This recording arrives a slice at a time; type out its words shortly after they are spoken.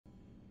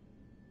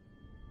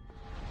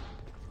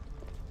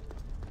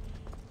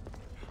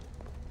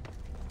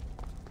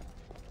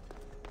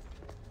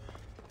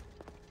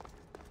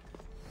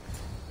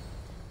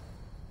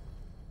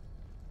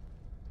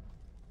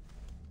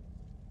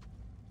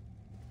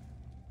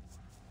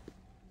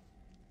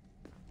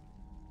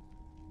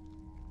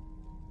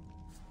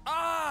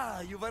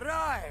You've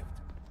arrived!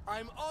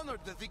 I'm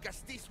honored that the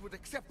Gastis would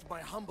accept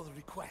my humble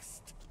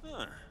request.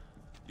 Huh.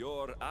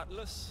 You're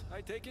Atlas,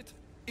 I take it?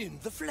 In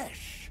the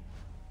flesh.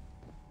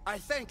 I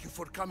thank you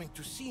for coming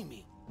to see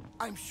me.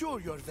 I'm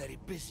sure you're very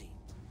busy.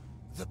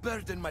 The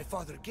burden my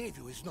father gave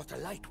you is not a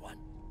light one.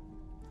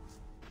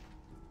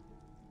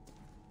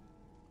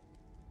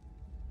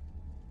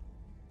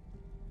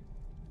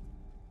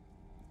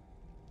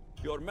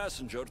 Your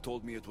messenger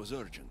told me it was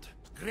urgent.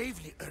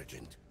 Gravely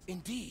urgent,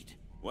 indeed.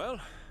 Well,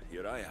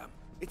 here I am.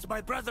 It's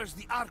my brothers,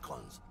 the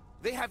Archons.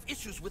 They have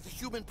issues with the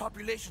human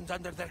populations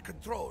under their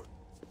control.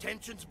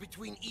 Tensions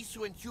between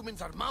Isu and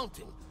humans are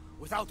mounting.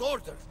 Without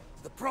order,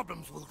 the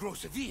problems will grow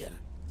severe.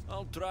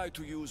 I'll try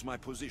to use my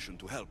position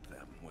to help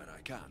them where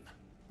I can.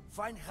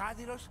 Find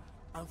Hadiros,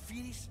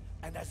 Amphiris,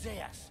 and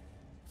Azaeas.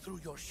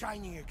 Through your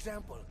shining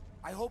example,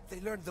 I hope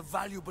they learn the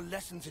valuable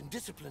lessons in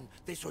discipline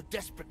they so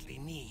desperately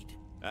need.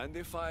 And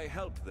if I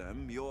help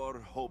them, you're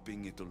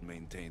hoping it'll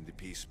maintain the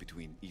peace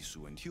between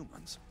Isu and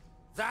humans?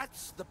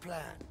 That's the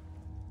plan.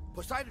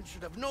 Poseidon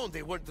should have known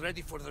they weren't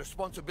ready for the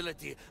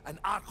responsibility an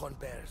Archon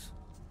bears.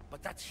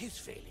 But that's his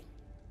failing.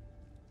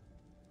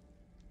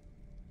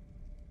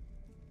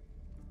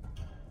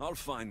 I'll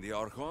find the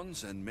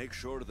Archons and make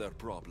sure their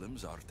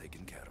problems are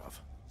taken care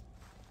of.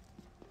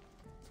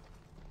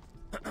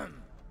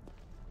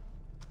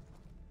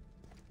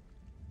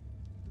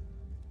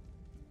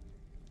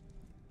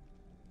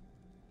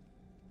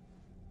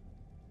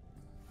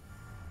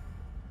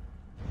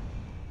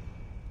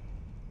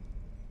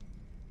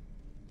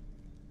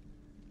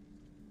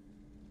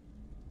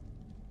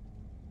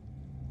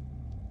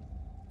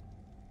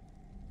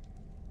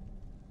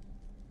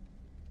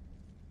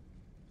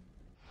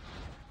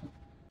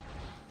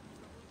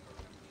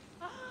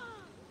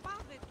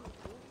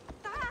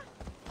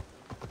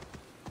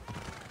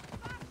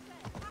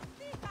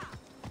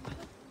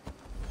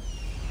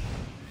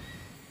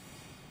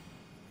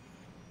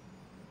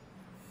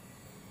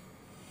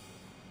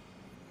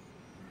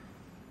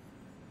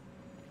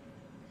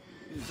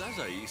 Is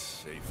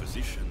Azaeas a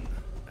physician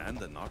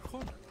and an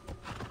Archon?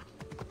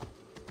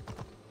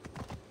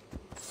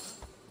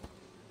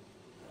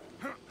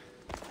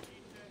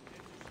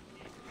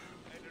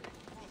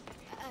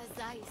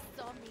 Azaeas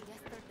saw me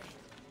yesterday.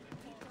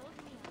 He told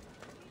me.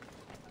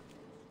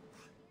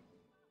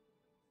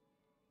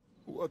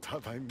 What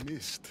have I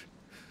missed?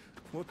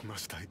 What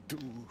must I do?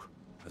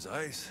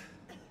 Azaeas,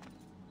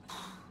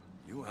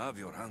 you have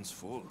your hands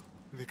full.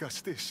 The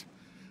Gastis,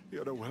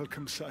 you're a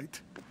welcome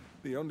sight.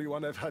 The only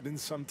one I've had in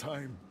some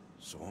time.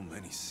 So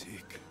many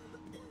sick.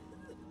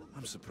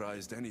 I'm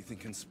surprised anything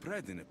can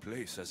spread in a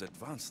place as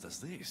advanced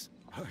as this.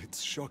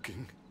 It's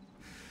shocking.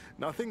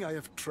 Nothing I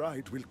have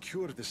tried will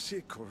cure the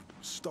sick or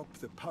stop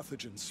the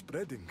pathogen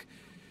spreading.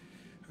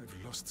 I've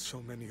lost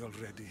so many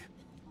already.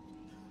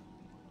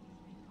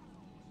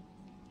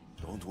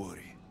 Don't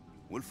worry.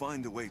 We'll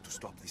find a way to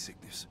stop the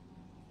sickness.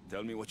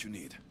 Tell me what you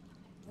need.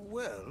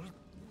 Well,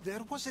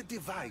 there was a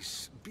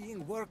device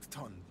being worked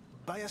on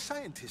by a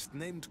scientist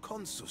named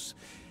Consus.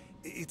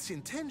 Its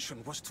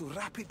intention was to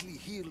rapidly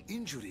heal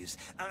injuries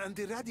and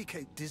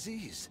eradicate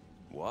disease.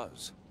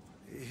 Was?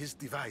 His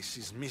device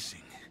is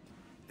missing.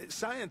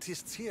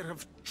 Scientists here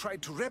have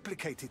tried to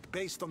replicate it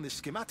based on the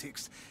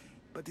schematics,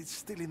 but it's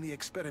still in the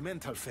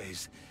experimental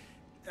phase,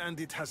 and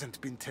it hasn't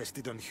been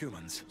tested on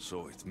humans.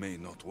 So it may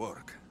not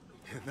work.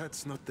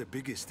 That's not the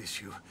biggest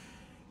issue.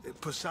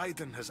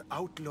 Poseidon has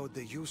outlawed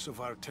the use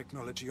of our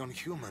technology on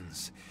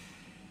humans.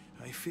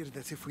 I fear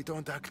that if we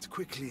don't act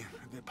quickly,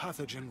 the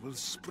pathogen will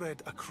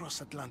spread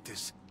across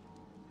Atlantis.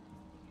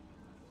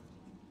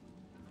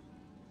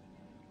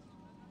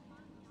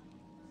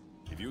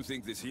 If you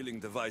think this healing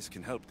device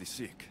can help the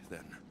sick,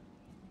 then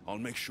I'll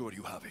make sure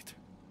you have it.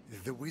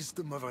 The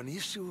wisdom of an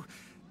issue,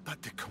 but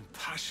the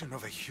compassion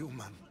of a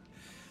human.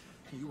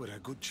 You were a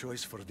good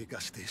choice for the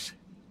Gastis.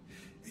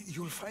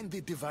 You'll find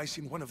the device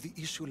in one of the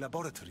issue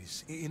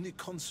laboratories, in the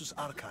Consus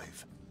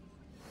archive.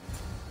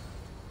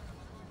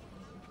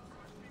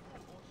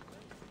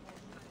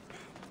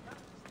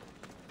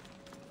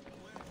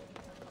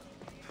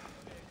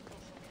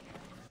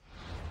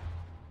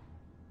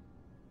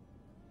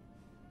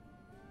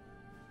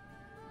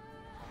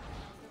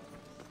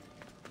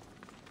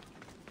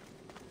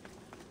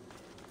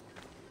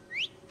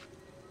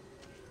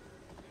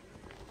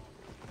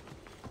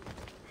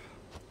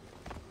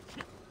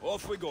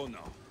 Off we go now.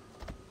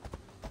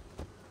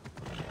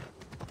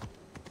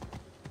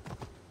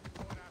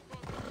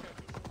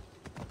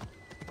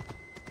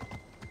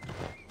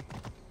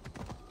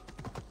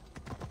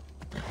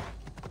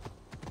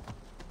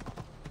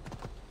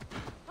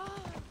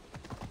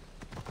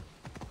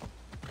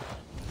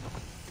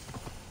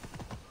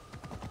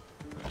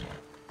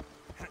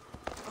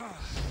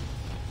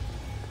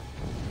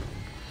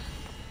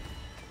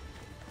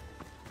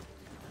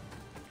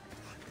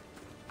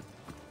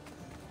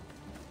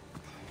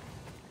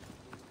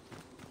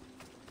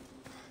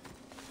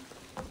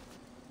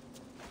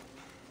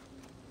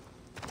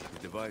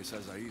 The device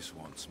Azaeas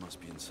wants must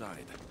be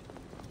inside.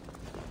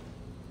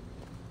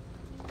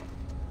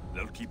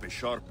 They'll keep a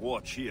sharp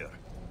watch here.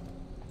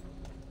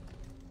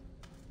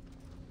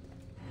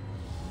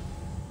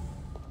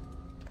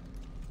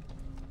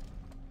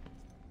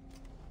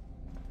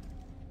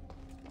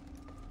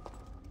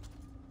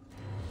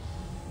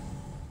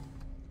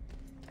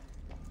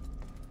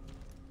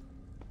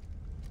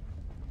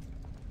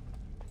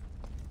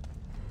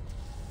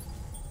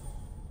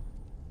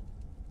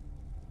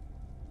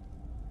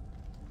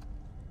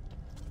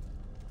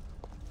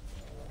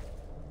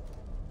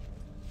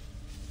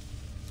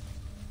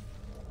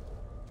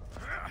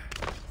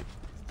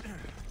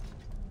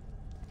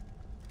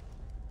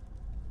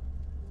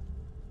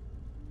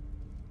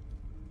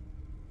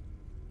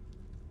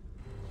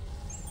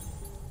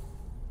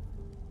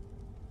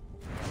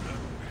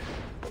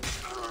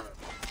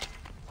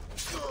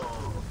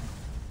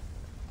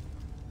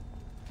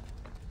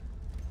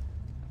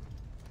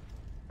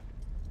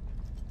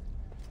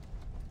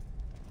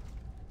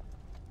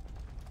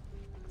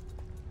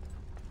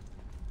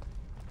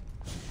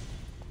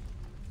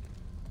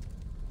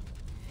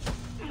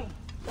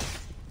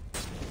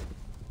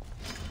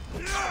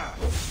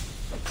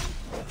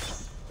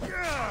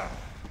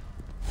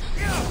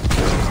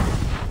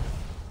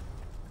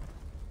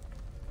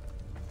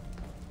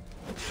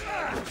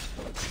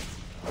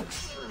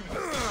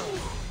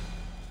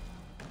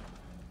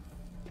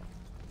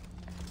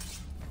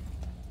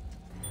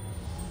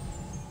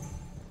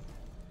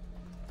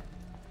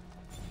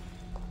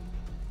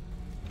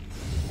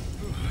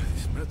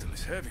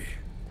 heavy.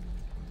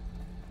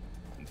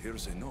 And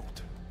here's a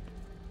note.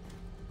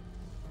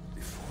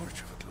 The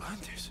Forge of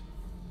Atlantis.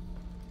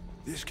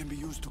 This can be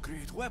used to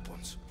create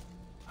weapons.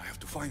 I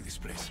have to find this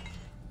place.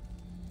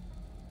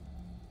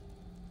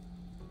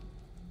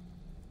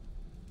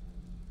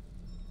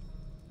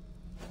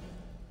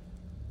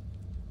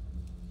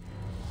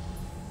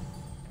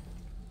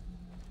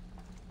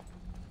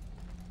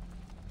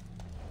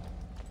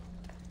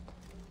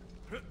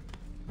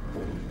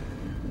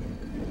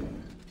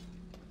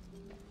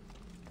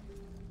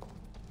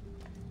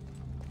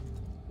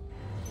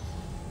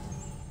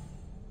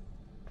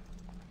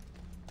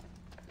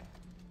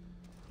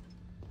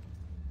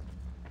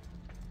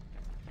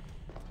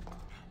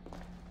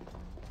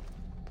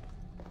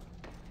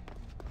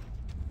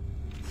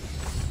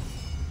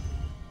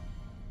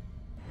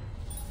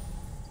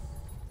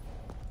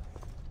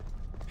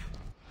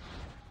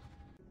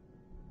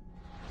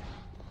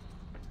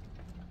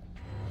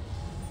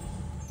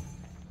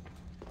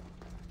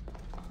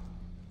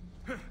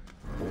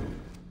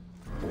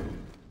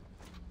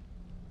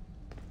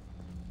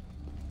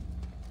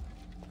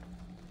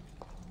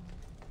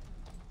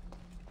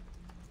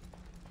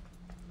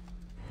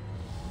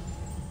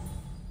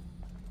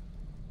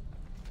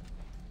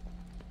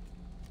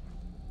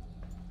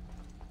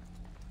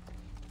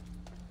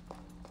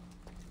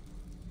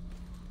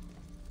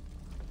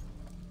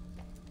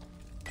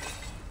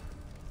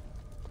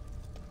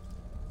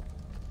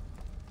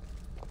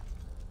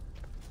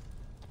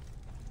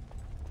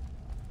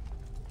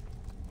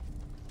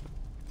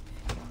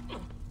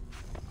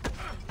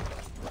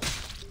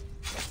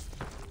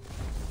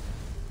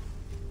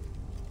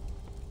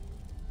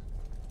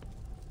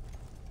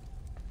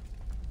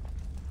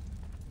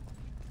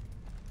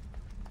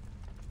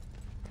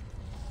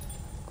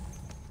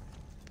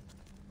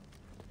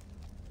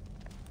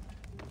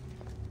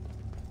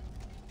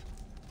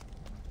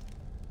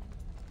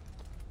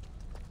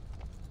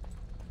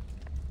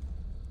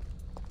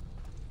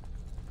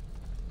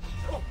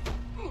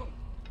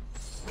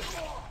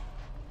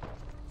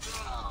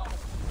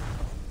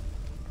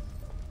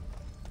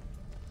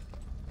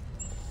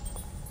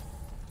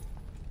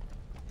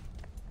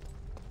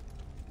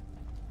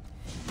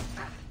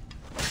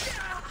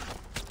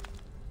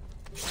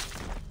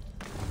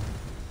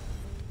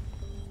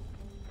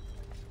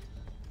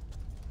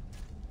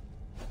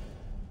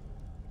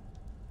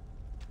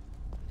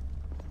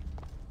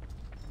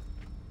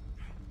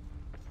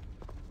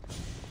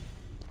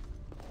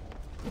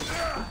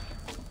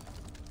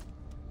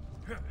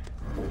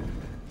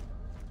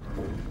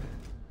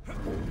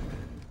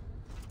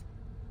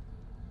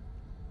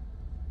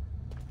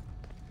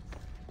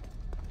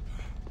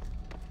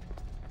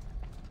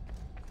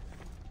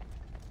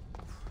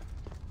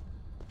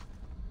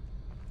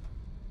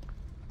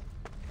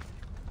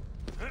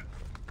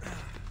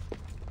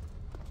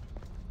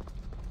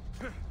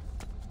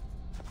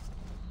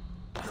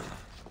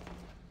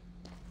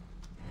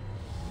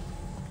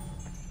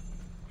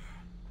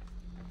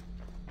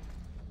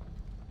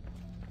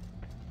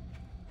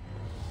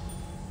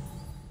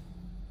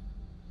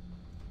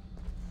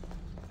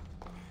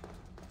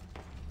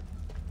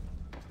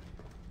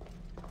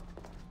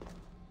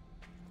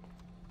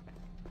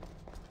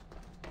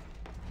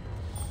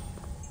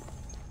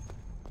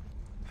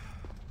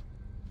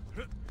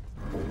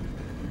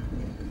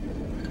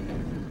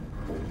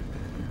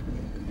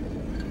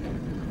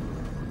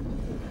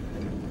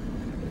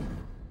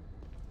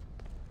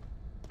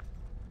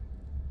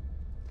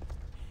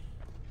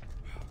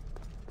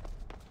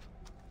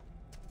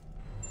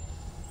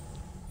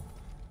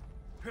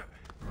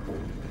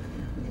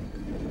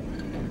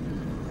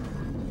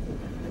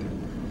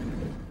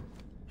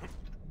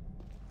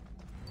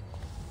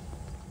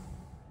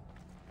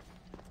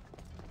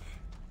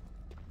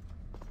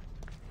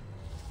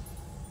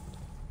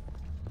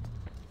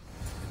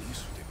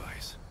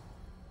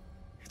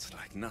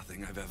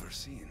 Nothing I've ever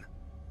seen.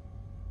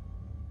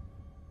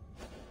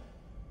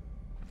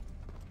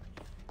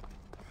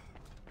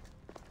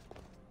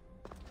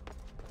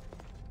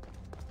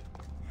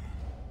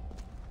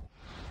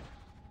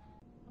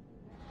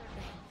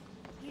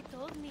 He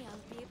told me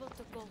I'll be able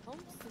to go home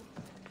soon.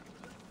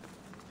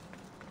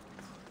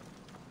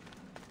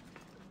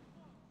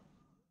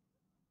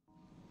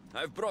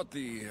 I've brought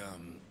the,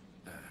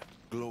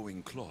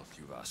 glowing cloth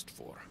you've asked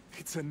for.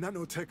 It's a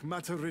nanotech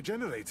matter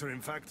regenerator,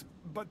 in fact,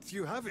 but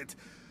you have it.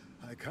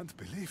 I can't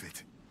believe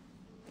it.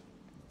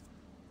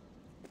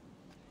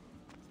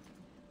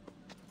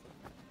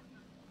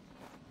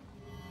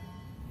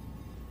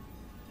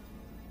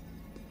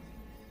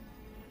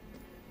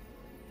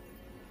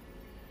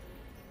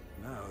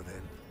 Now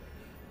then,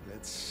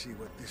 let's see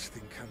what this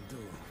thing can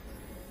do.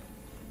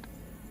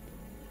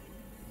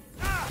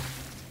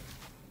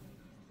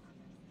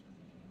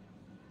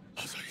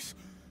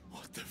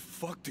 What the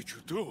fuck did you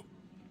do?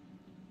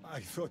 I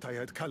thought I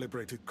had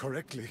calibrated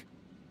correctly.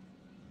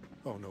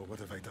 Oh no, what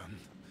have I done?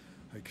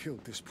 I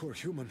killed this poor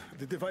human.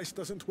 The device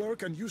doesn't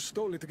work, and you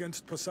stole it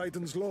against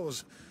Poseidon's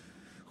laws.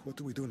 What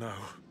do we do now?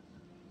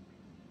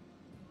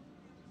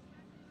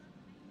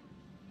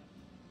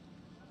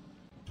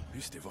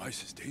 This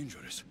device is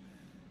dangerous.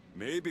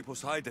 Maybe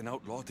Poseidon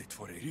outlawed it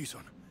for a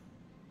reason.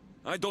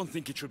 I don't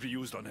think it should be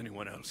used on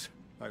anyone else.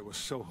 I was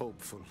so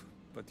hopeful,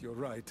 but you're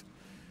right.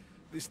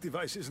 This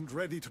device isn't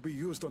ready to be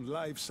used on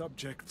live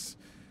subjects.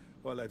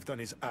 All I've done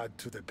is add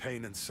to the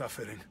pain and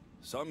suffering.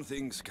 Some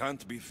things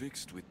can't be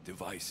fixed with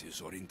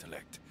devices or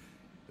intellect.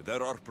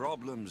 There are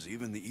problems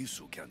even the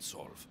Isu can't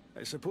solve.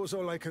 I suppose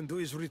all I can do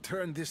is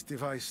return this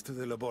device to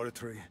the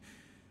laboratory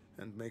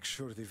and make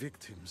sure the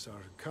victims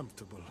are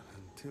comfortable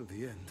until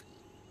the end.